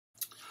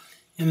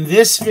In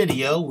this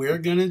video, we're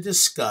going to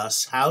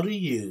discuss how to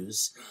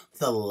use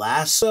the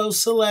Lasso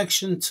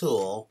Selection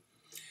tool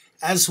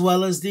as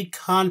well as the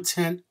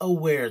Content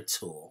Aware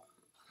tool.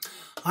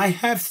 I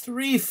have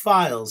 3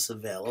 files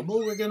available.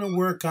 We're going to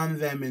work on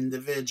them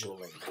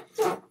individually.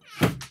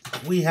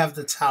 We have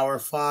the tower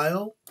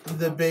file,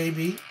 the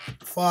baby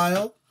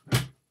file,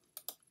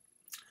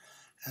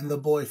 and the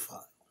boy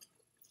file.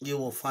 You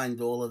will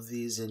find all of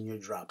these in your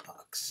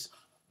Dropbox.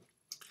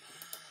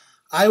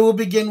 I will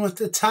begin with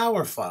the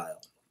tower file.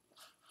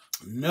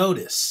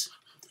 Notice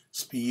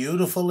this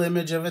beautiful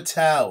image of a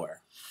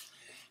tower.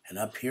 And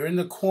up here in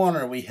the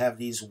corner, we have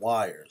these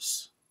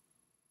wires.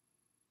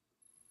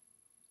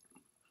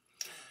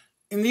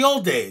 In the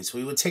old days,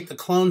 we would take the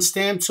clone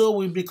stamp tool.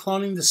 We'd be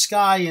cloning the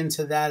sky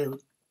into that. It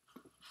was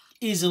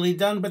easily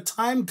done, but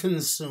time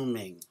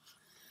consuming.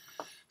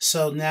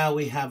 So now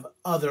we have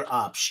other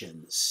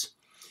options.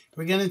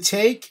 We're going to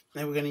take,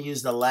 and we're going to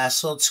use the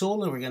Lasso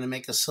tool, and we're going to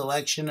make a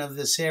selection of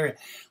this area.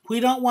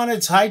 We don't want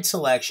a tight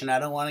selection. I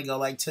don't want to go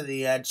like to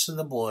the edge to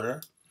the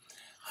border.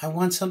 I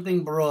want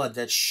something broad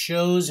that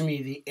shows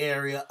me the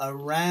area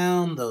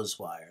around those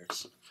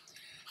wires.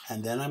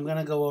 And then I'm going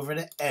to go over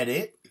to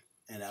Edit,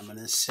 and I'm going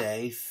to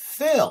say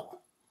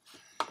Fill.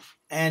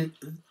 And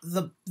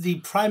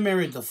the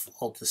primary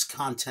default is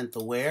Content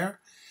Aware.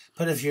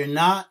 But if you're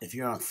not, if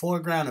you're on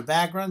foreground or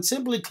background,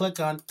 simply click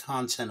on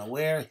Content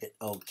Aware, hit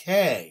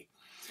OK.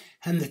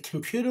 And the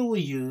computer will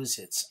use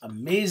its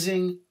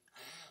amazing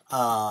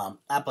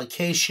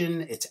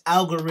application, its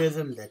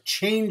algorithm that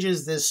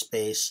changes this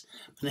space.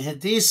 I'm going to hit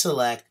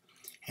Deselect,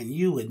 and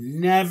you would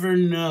never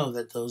know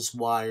that those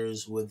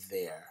wires were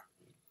there.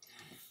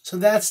 So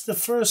that's the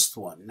first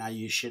one. Now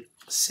you should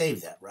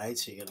save that, right?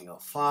 So you're going to go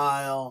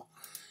File,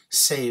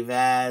 Save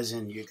As,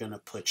 and you're going to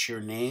put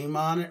your name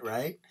on it,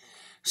 right?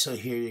 So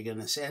here you're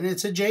going to say, and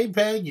it's a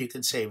JPEG. You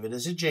can save it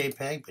as a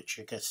JPEG, but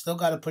you still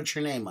got to put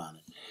your name on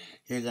it.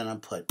 You're going to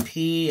put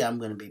P. I'm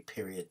going to be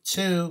period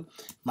 2.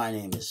 My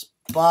name is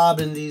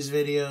Bob in these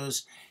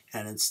videos,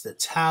 and it's the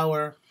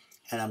tower.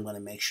 And I'm going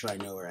to make sure I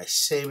know where I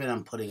save it.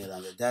 I'm putting it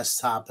on the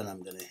desktop, and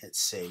I'm going to hit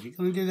save. You're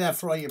going to do that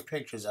for all your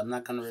pictures. I'm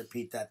not going to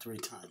repeat that 3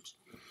 times.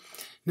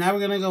 Now we're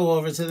going to go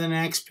over to the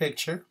next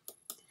picture.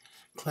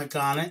 Click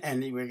on it,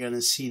 and we're going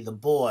to see the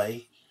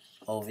boy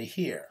over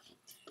here.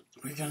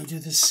 We're going to do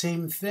the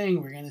same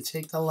thing. We're going to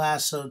take the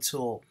Lasso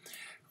tool.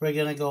 We're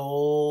going to go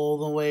all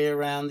the way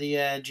around the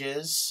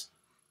edges.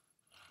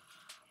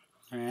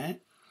 All right.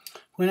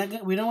 We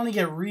don't want to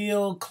get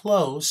real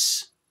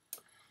close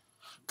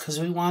because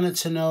we wanted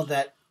to know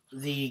that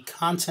the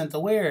Content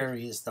Aware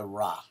area is the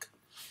rock.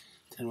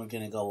 Then we're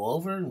going to go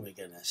over and we're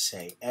going to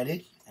say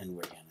Edit, and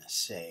we're going to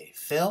say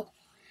Fill.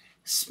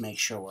 Let's make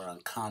sure we're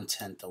on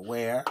Content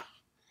Aware.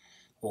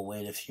 We'll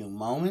wait a few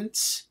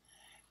moments.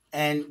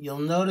 And you'll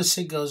notice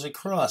it goes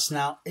across.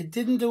 Now, it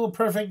didn't do a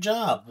perfect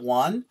job.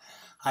 One,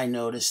 I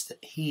noticed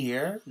that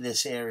here,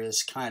 this area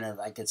is kind of,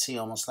 I could see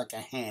almost like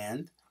a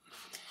hand.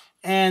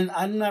 And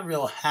I'm not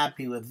real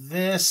happy with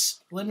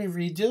this. Let me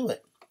redo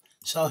it.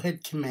 So I'll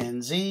hit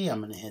Command Z. I'm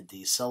going to hit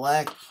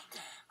Deselect.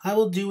 I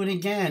will do it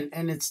again.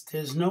 And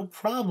there's no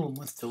problem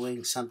with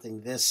doing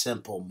something this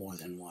simple more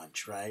than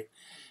once, right?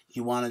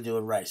 You want to do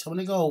it right. So I'm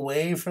going to go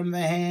away from the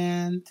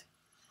hand.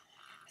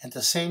 At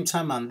the same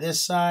time, on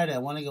this side, I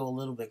want to go a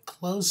little bit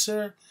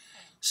closer.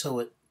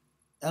 So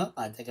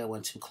I think I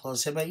went too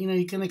close here. But,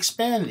 you can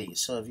expand these.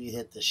 So if you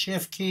hit the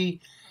Shift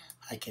key,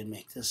 I can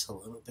make this a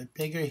little bit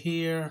bigger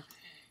here.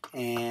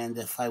 And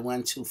if I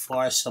went too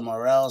far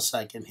somewhere else,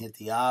 I can hit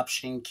the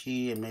Option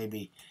key and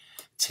maybe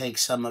take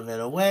some of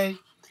it away.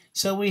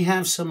 So we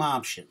have some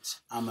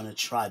options. I'm going to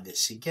try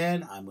this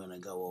again. I'm going to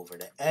go over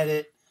to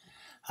Edit.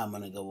 I'm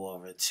going to go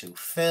over to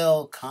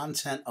Fill,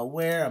 Content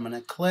Aware. I'm going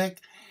to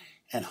click.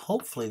 And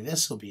hopefully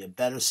this will be a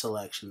better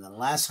selection than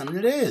last time.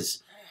 It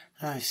is.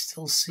 I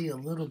still see a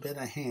little bit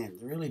of hand.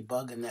 Really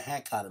bugging the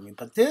heck out of me.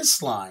 But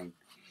this line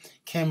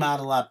came out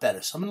a lot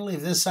better. So I'm going to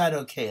leave this side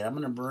okay. I'm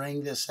going to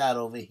bring this out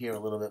over here a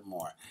little bit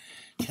more.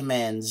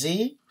 Command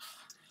Z.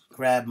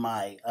 Grab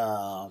my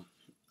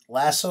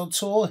Lasso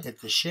tool. Hit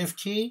the Shift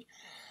key.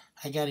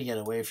 I got to get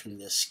away from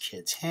this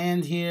kid's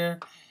hand here.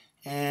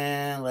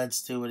 And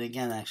let's do it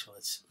again. Actually,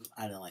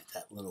 I don't like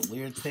that little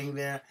weird thing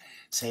there.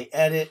 Say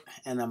Edit,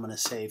 and I'm going to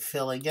say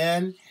Fill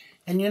again.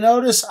 And you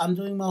notice I'm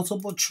doing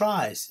multiple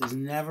tries. There's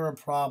never a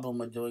problem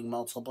with doing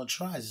multiple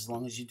tries as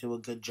long as you do a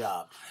good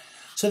job.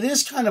 So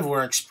this kind of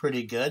works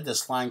pretty good.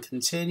 This line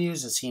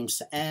continues. It seems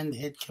to end.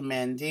 Hit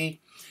Command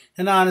D.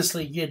 And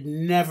honestly, you'd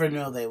never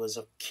know there was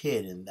a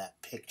kid in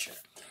that picture.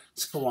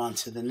 Let's go on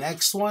to the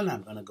next one.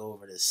 I'm going to go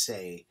over to,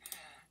 say,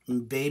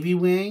 Baby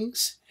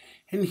Wings.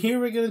 And here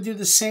we're going to do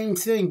the same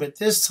thing, but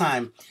this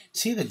time,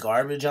 see the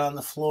garbage on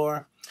the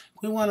floor?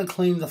 We want to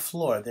clean the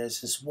floor.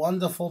 There's this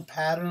wonderful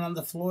pattern on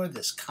the floor,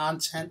 this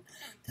content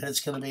that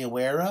it's going to be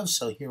aware of.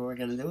 So here what we're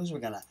going to do is we're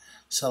going to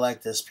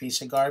select this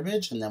piece of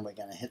garbage, and then we're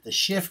going to hit the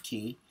Shift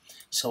key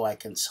so I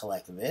can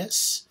select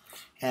this.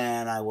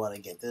 And I want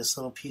to get this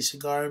little piece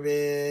of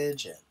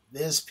garbage, and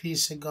this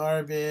piece of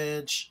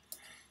garbage,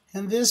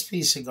 and this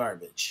piece of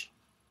garbage.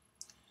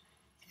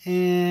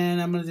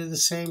 And I'm going to do the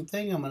same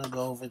thing. I'm going to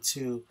go over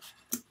to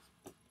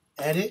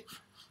Edit,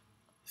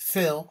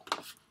 Fill,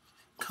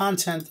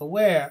 Content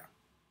Aware.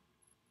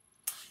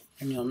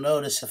 And you'll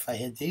notice if I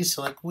hit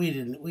deselect, we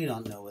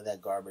don't know where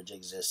that garbage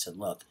exists. And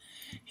look,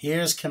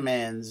 here's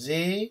Command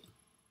Z.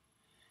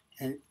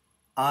 And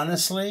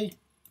honestly,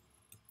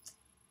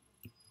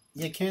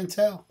 you can't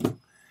tell.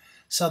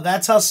 So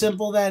that's how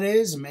simple that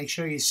is. And make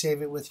sure you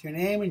save it with your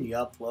name and you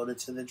upload it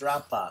to the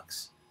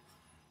Dropbox.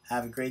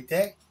 Have a great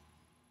day.